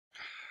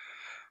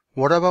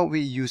What about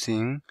we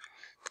using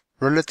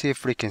relative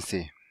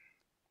frequency?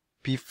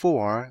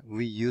 Before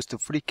we used the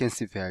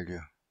frequency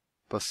value,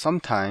 but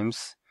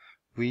sometimes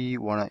we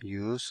want to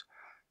use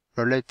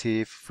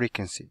relative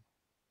frequency,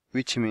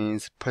 which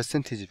means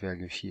percentage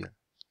value here.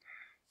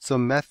 So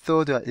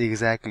methods are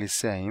exactly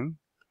same,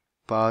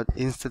 but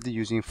instead of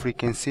using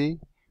frequency,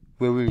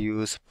 we will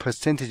use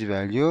percentage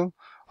value,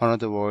 in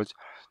other words,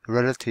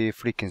 relative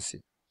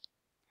frequency.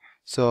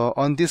 So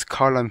on this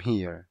column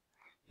here,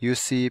 you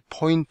see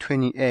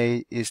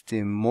 0.28 is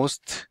the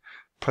most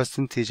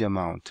percentage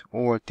amount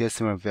or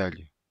decimal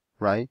value,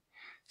 right?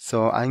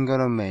 So I'm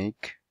gonna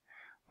make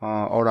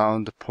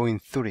around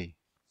 0.3.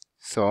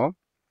 So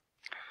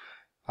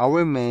I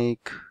will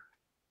make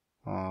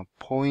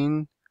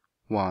 0.1,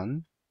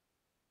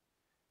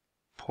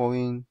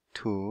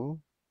 0.2,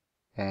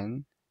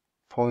 and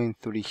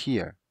 0.3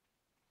 here.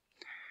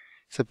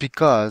 So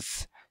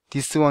because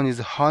this one is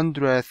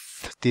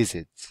 100th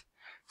digits,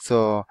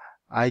 so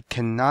I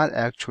cannot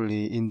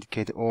actually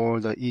indicate all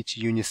the each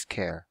unit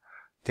scale.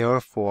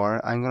 Therefore,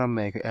 I'm gonna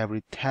make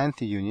every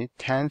 10th unit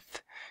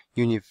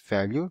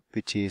value,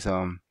 which is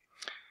 0.1,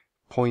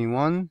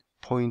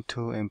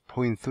 0.2, and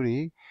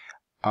 0.3,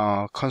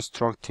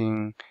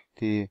 constructing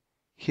the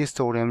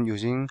histogram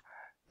using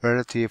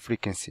relative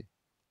frequency.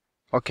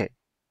 Okay,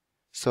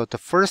 so the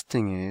first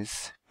thing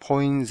is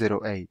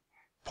 0.08.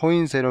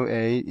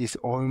 0.08 is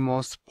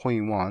almost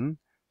 0.1,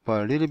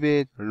 but a little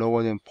bit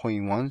lower than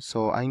 0.1,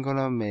 so I'm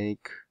gonna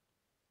make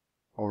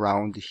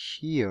around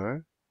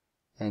here,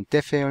 and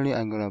definitely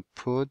I'm gonna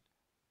put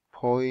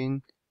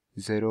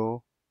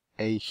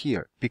 0.08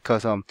 here,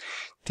 because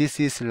this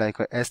is like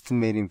an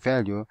estimating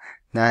value,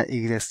 not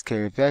exact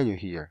scale value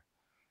here,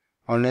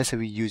 unless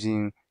we're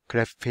using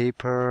graph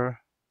paper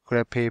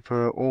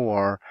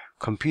or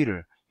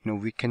computer.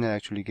 We cannot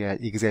actually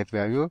get exact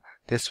value.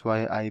 That's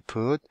why I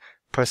put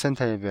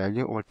percentile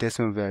value or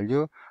decimal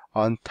value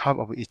on top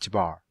of each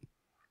bar.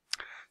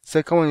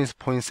 Second one is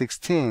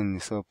 0.16.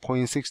 So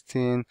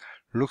 0.16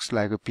 looks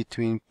like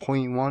between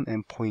 0.1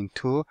 and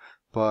 0.2,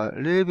 but a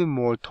little bit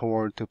more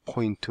toward the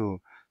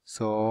 0.2.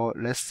 So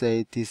let's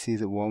say this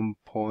is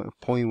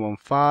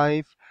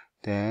 0.15,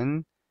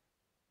 then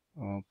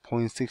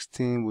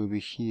 0.16 will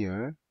be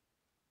here.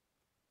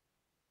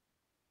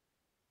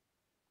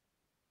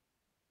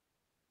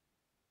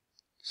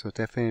 So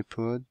definitely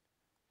put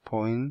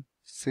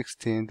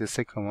 0.16, the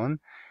second one.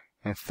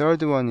 And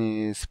third one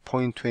is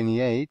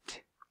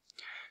 0.28.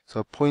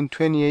 So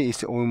 0.28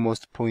 is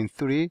almost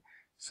 0.3.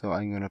 So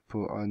I'm gonna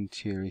put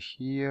until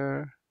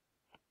here.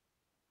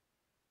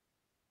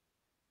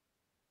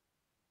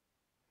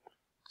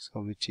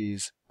 So which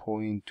is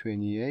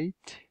 0.28.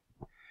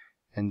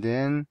 And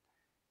then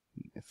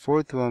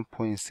fourth one,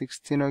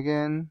 0.16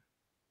 again.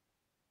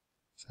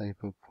 So I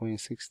put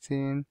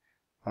 0.16,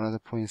 another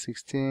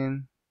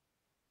 0.16.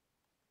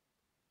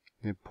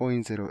 Then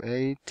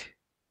 0.08,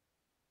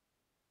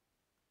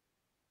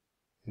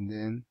 and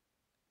then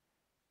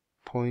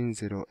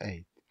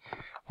 0.08.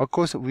 Of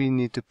course, we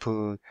need to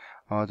put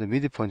the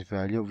midpoint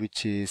value,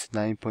 which is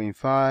 9.5,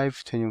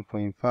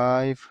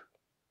 21.5,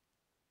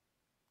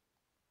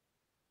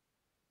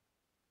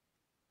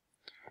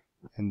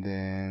 and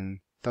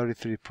then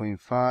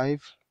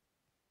 33.5,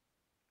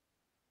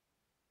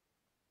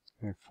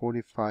 and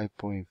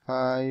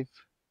 45.5,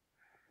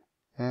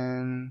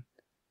 and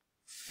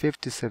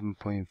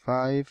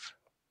 57.5,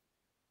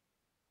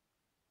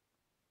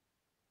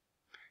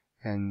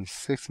 and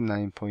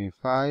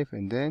 69.5,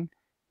 and then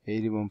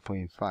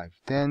 81.5.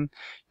 Then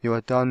you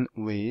are done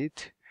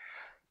with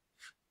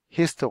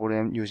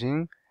histogram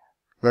using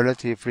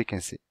relative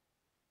frequency.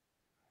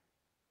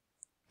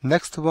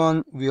 Next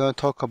one, we will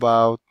talk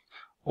about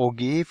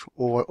Ogive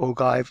or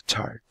Ogive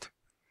chart.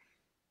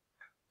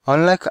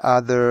 Unlike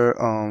other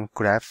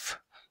graph,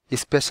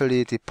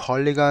 especially the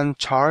polygon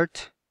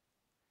chart,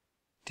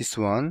 this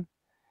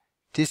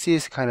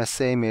is kind of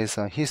same as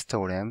a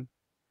histogram,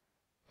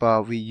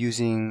 but we're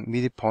using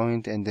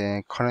midpoint and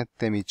then connect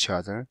them each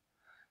other.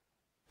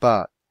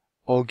 But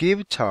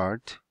Ogive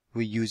chart,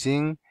 we're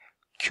using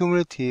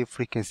cumulative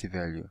frequency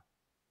value.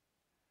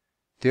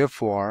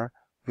 Therefore,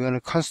 we're going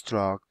to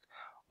construct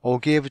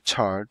Ogive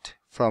chart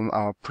from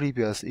our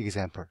previous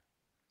example.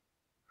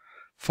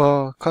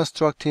 For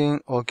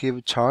constructing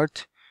Ogive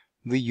chart,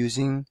 we're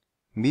using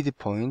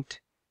midpoint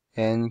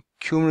and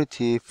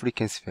cumulative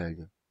frequency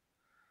value.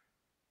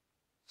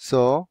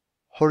 So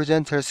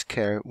horizontal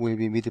scale will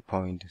be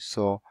midpoint.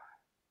 So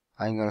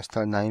I'm going to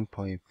start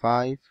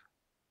 9.5,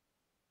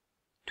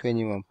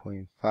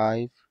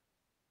 21.5,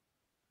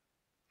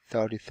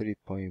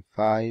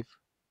 33.5,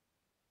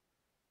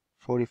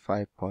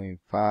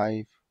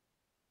 45.5,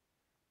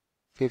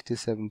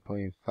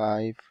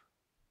 57.5,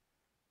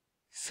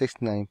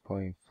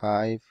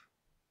 69.5,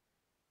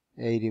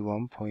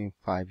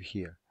 81.5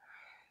 here.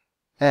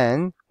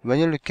 And when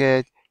you look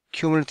at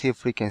cumulative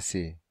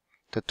frequency,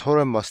 the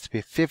total must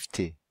be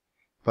 50.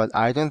 But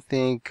I don't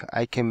think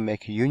I can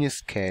make unit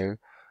scale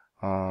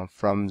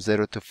from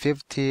 0 to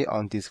 50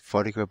 on this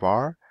vertical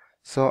bar.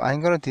 So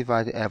I'm going to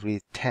divide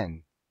every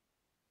 10.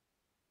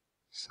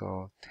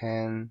 So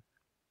 10,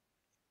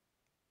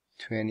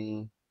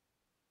 20,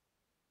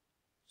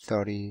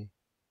 30,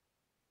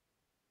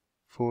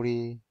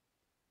 40,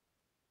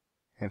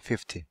 and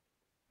 50.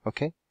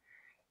 Okay?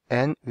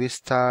 And we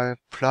start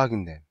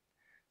plugging them.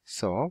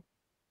 So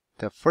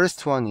the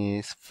first one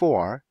is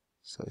 4.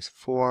 So it's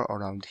 4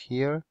 around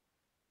here.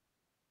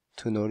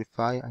 To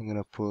notify, I'm going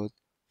to put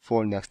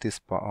 4 next this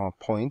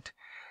point.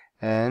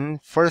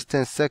 And first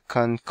and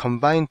second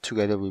combined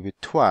together will be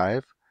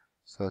 12.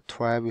 So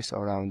 12 is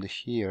around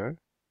here.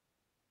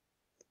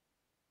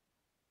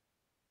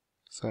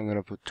 So I'm going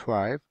to put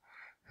 12.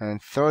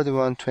 And third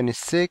one,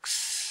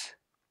 26.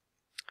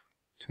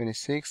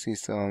 26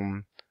 is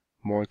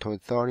more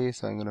toward 30,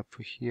 so I'm going to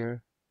put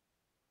here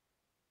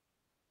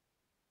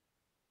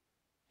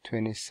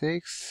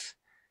 26.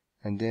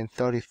 And then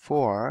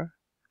 34.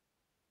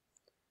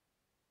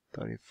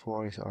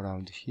 34 is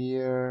around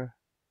here.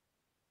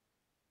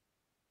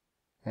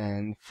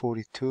 And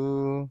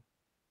 42.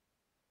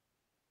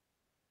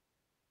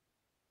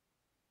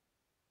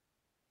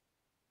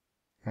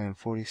 And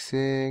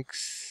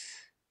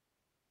 46.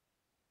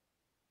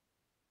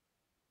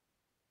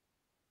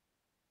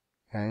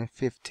 And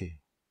 50.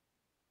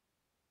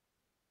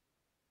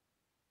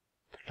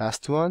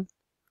 Last one.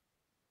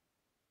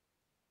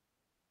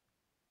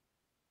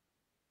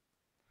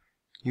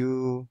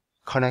 You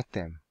connect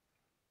them.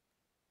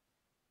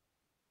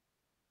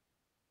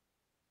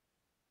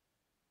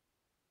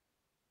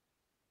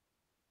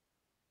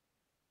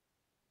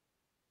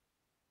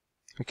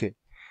 Okay.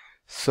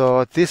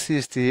 So this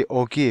is the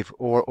Ogive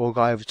or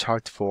Ogive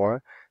chart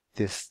for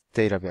this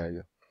data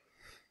value.